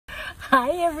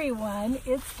Hi everyone,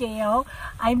 it's Gayle.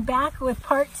 I'm back with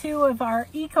part 2 of our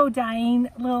eco-dyeing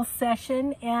little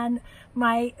session, and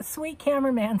my sweet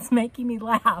cameraman's making me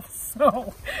laugh,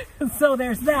 so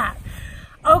there's that.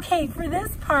 Okay, for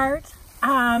this part,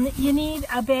 you need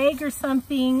a bag or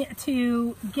something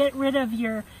to get rid of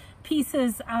your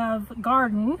pieces of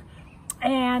garden,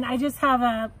 and I just have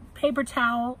a paper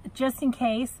towel just in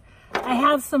case. I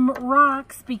have some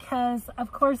rocks because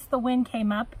of course the wind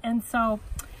came up, and so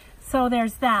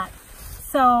there's that.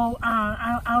 So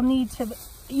I'll need to,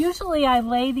 usually I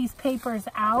lay these papers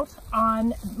out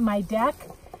on my deck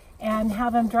and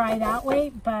have them dry that way,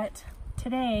 but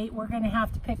today we're going to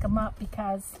have to pick them up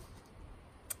because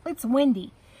it's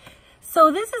windy. So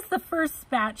this is the first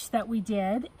batch that we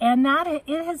did, and that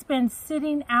it has been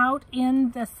sitting out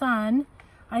in the sun.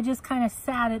 I just kind of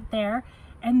sat it there.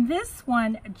 And this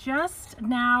one just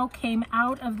now came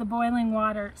out of the boiling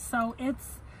water, so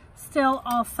it's still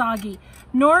all soggy.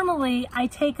 Normally, I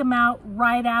take them out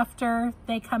right after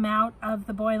they come out of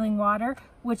the boiling water,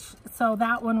 so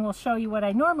that one will show you what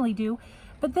I normally do.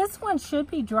 But this one should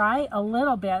be dry a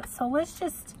little bit, so let's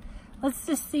just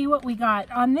see what we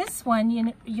got. On this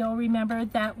one, you'll remember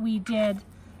that we did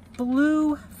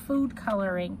blue food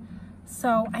coloring.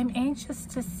 So I'm anxious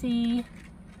to see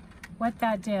what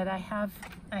that did. I have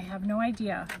no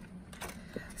idea.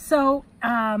 So,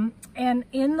 and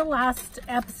in the last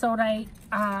episode, I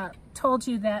told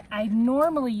you that I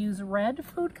normally use red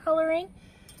food coloring.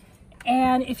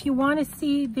 And if you want to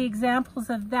see the examples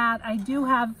of that, I do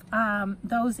have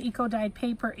those eco-dyed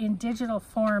paper in digital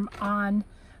form on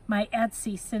my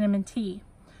Etsy Cinnamon Tea.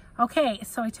 Okay,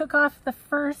 so I took off the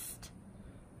first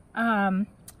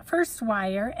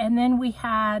wire, and then we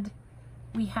had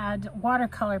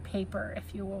watercolor paper,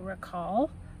 if you will recall,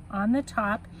 on the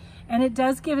top, and it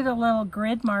does give it a little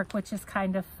grid mark, which is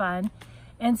kind of fun.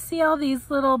 And see all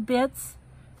these little bits?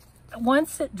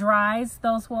 Once it dries,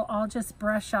 those will all just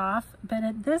brush off, but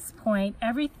at this point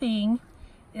everything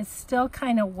is still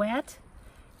kind of wet,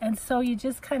 and so you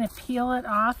just kind of peel it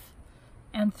off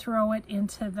and throw it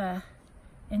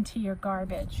into your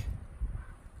garbage.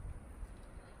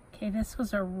 Okay, this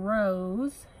was a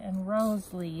rose and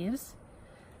rose leaves.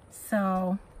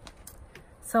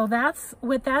 So that's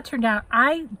what that turned out.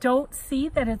 I don't see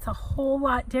that it's a whole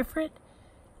lot different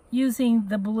using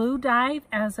the blue dye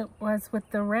as it was with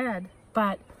the red,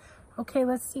 but okay,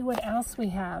 let's see what else we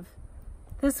have.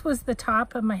 This was the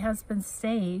top of my husband's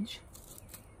sage.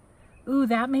 Ooh,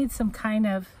 that made some kind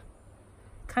of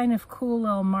cool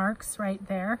little marks right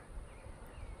there.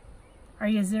 Are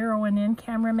you zeroing in,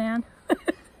 cameraman?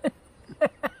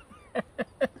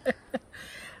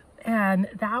 And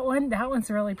that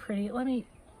one's really pretty.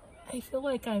 I feel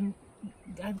like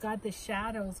I've got the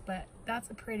shadows, but that's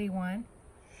a pretty one.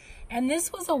 And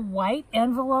this was a white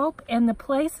envelope, and the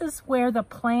places where the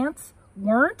plants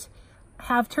weren't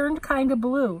have turned kind of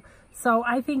blue. So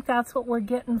I think that's what we're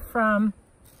getting from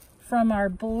our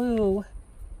blue.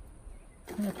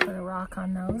 I'm gonna put a rock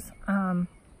on those.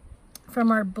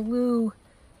 From our blue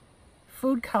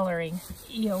food coloring.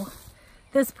 Ew.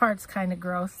 This part's kind of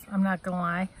gross, I'm not gonna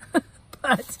lie.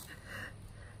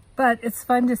 but it's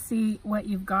fun to see what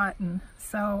you've gotten.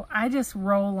 So I just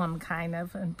roll them kind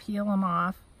of and peel them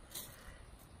off.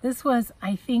 This was,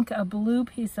 I think, a blue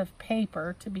piece of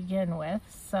paper to begin with.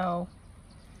 So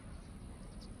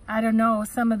I don't know,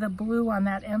 some of the blue on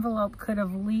that envelope could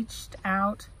have leached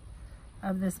out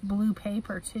of this blue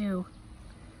paper too.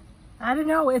 I don't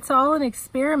know, it's all an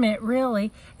experiment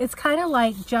really. It's kind of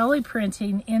like jelly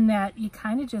printing in that you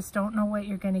kind of just don't know what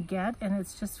you're going to get, and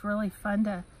it's just really fun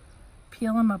to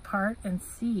peel them apart and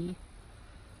see.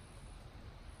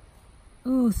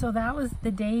 Ooh, so that was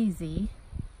the daisy.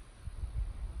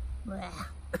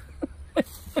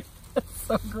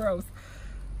 So gross.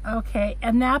 Okay,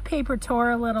 and that paper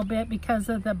tore a little bit because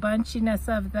of the bunchiness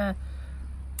of the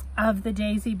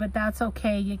daisy, but that's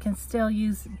okay. You can still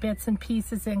use bits and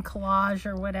pieces in collage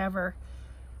or whatever.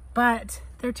 But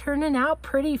they're turning out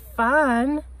pretty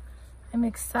fun. I'm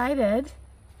excited.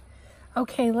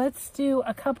 Okay, let's do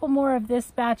a couple more of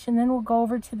this batch, and then we'll go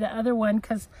over to the other one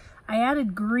because I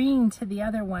added green to the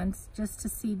other ones just to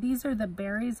see. These are the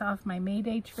berries off my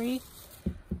Mayday tree,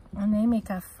 and they make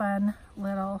a fun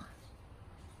little,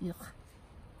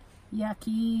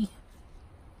 yucky.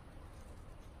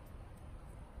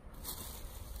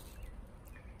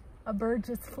 A bird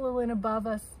just flew in above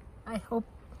us. I hope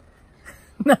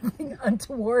nothing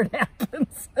untoward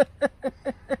happens.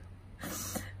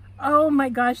 Oh my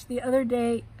gosh, the other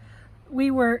day we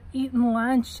were eating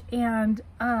lunch and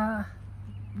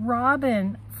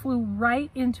robin flew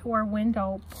right into our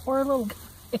window. Poor little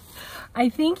I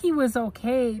think he was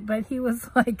okay, but he was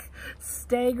like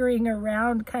staggering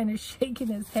around, kind of shaking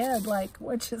his head like,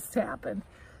 what just happened?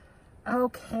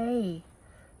 Okay,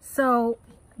 so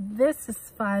this is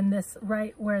fun, this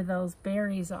right where those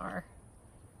berries are.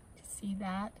 You see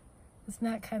that? Isn't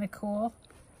that kind of cool?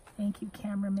 Thank you,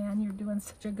 cameraman. You're doing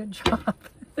such a good job.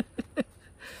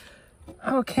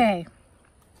 Okay.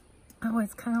 Oh,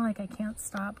 it's kind of like I can't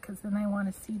stop because then I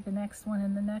want to see the next one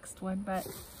and the next one, but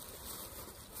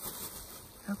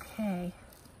okay.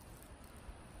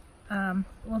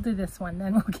 We'll do this one,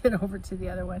 then we'll get over to the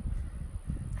other one.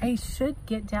 I should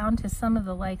get down to some of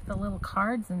the, like, the little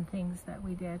cards and things that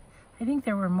we did. I think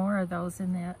there were more of those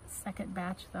in that second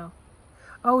batch, though.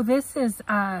 Oh, this is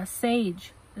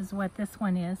sage, is what this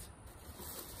one is.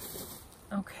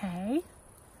 Okay.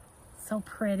 So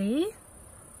pretty.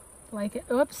 Like it.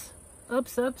 Oops.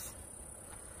 Oops, oops.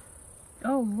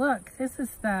 Oh, look. This is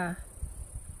the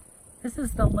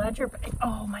ledger.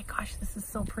 Oh my gosh, this is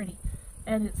so pretty.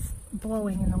 And it's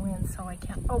blowing in the wind, so I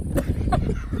can't. Oh.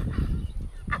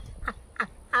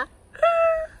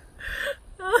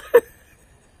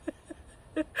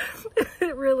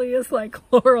 It really is like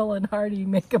Laurel and Hardy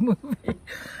make a movie.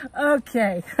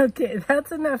 Okay,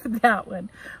 that's enough of that one.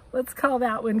 Let's call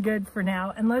that one good for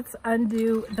now. And let's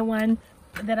undo the one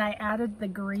that I added the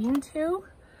green to.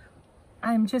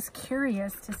 I'm just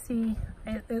curious to see.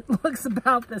 It looks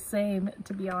about the same,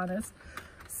 to be honest.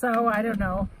 So I don't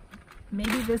know.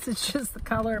 Maybe this is just the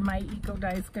color my eco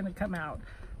dye is going to come out.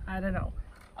 I don't know.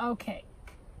 Okay.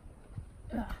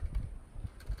 Ugh.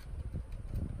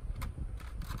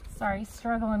 Sorry,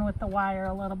 struggling with the wire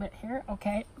a little bit here.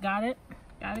 Okay, got it.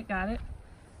 Got it.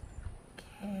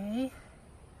 Okay.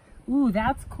 Ooh,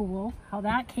 that's cool how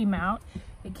that came out.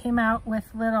 It came out with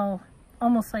little,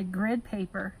 almost like grid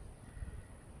paper.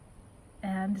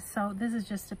 And so this is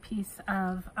just a piece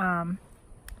of,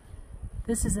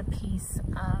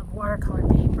 watercolor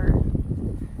paper.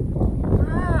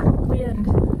 Ah, wind.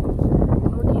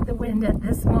 Don't need the wind at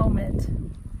this moment.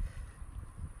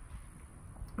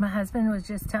 My husband was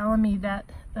just telling me that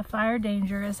the fire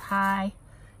danger is high.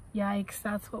 Yikes,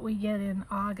 that's what we get in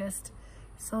August.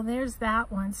 So there's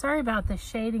that one. Sorry about the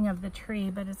shading of the tree,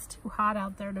 but it's too hot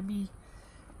out there to be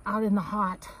out in the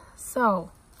hot. So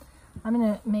I'm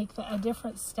going to make a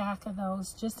different stack of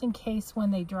those just in case when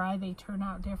they dry they turn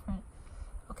out different.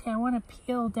 Okay, I want to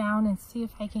peel down and see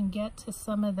if I can get to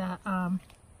some of the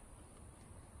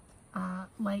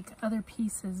like other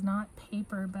pieces, not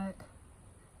paper, but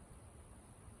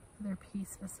other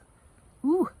pieces.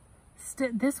 Ooh,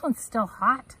 this one's still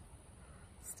hot.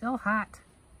 Still hot.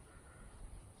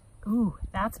 Ooh,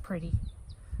 that's pretty.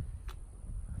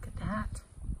 Look at that.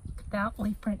 Look at that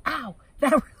leaf print. Ow,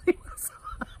 that really was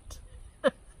hot.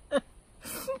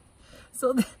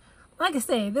 So, like I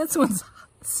say, this one's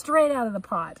straight out of the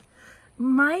pot.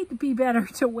 Might be better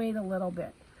to wait a little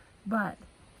bit, but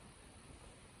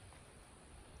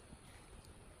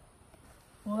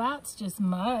well, that's just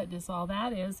mud is all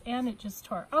that is, and it just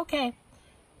tore. Okay,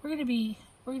 we're gonna be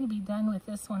done with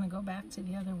this one and go back to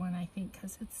the other one, I think,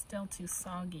 because it's still too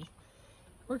soggy.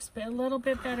 Works a little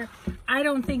bit better. I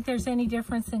don't think there's any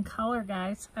difference in color,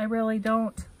 guys. I really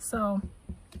don't. So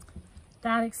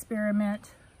that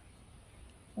experiment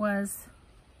was,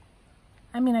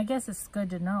 I mean, I guess it's good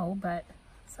to know, but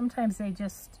sometimes they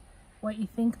just, what you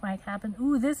think might happen.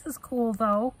 Ooh, this is cool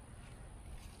though.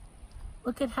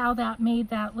 Look at how that made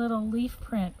that little leaf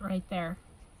print right there.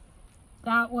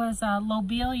 That was a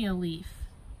lobelia leaf.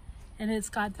 And it's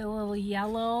got the little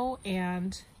yellow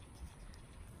and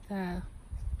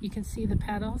you can see the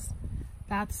petals.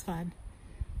 That's fun.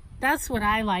 That's what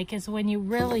I like, is when you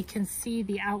really can see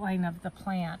the outline of the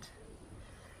plant.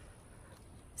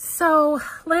 So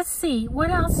let's see, what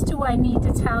else do I need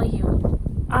to tell you?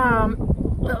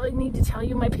 Well, I need to tell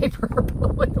you my paper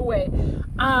went away.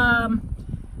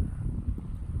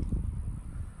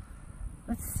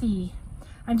 Let's see.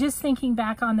 I'm just thinking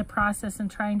back on the process and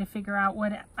trying to figure out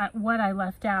what I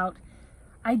left out.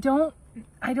 I don't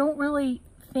really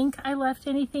think I left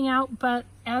anything out, but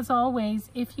as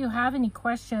always, if you have any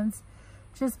questions,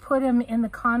 just put them in the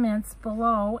comments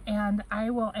below and I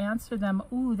will answer them.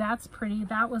 Ooh, that's pretty.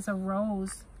 That was a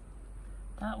rose.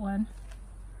 That one.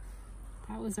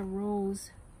 That was a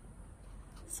rose.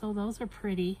 So those are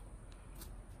pretty.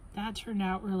 That turned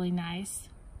out really nice.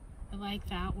 I like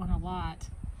that one a lot.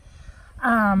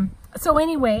 So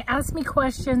anyway, ask me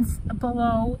questions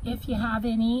below if you have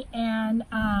any, and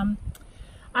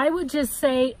I would just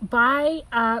say buy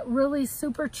a really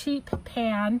super cheap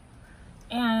pan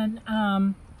and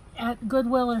at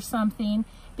Goodwill or something,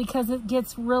 because it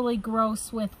gets really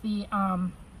gross with the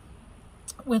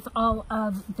with all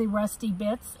of the rusty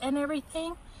bits and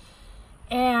everything.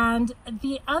 And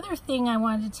the other thing I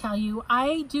wanted to tell you,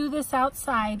 I do this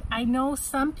outside. I know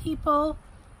some people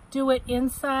do it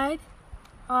inside.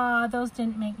 Those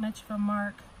didn't make much of a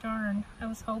mark. Darn, I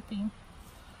was hoping.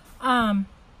 Some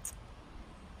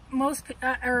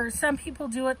people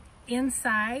do it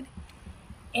inside.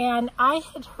 And I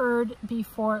had heard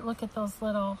before, look at those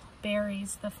little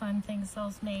berries, the fun things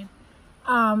those made.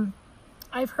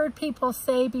 I've heard people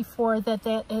say before that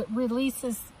it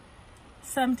releases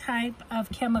some type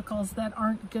of chemicals that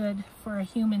aren't good for a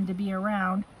human to be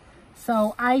around.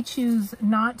 So I choose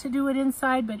not to do it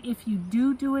inside, but if you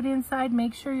do it inside,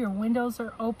 make sure your windows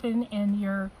are open and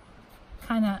you're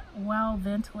kind of well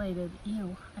ventilated.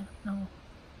 Ew, I don't know.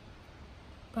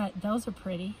 But those are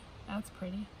pretty. That's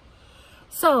pretty.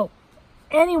 So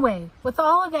anyway, with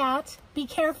all of that, be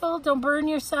careful. Don't burn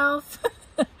yourself.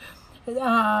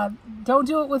 Don't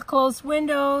do it with closed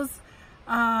windows.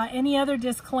 Any other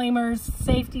disclaimers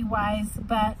safety-wise,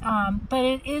 but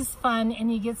it is fun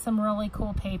and you get some really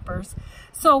cool papers.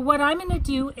 So what I'm going to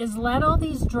do is let all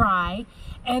these dry,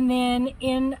 and then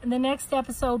in the next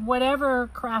episode, whatever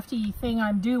crafty thing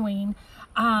I'm doing,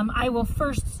 I will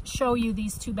first show you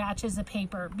these 2 batches of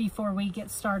paper before we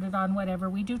get started on whatever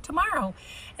we do tomorrow.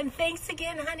 And thanks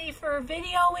again, honey, for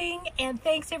videoing, and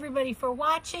thanks everybody for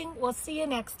watching. We'll see you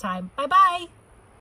next time. Bye-bye.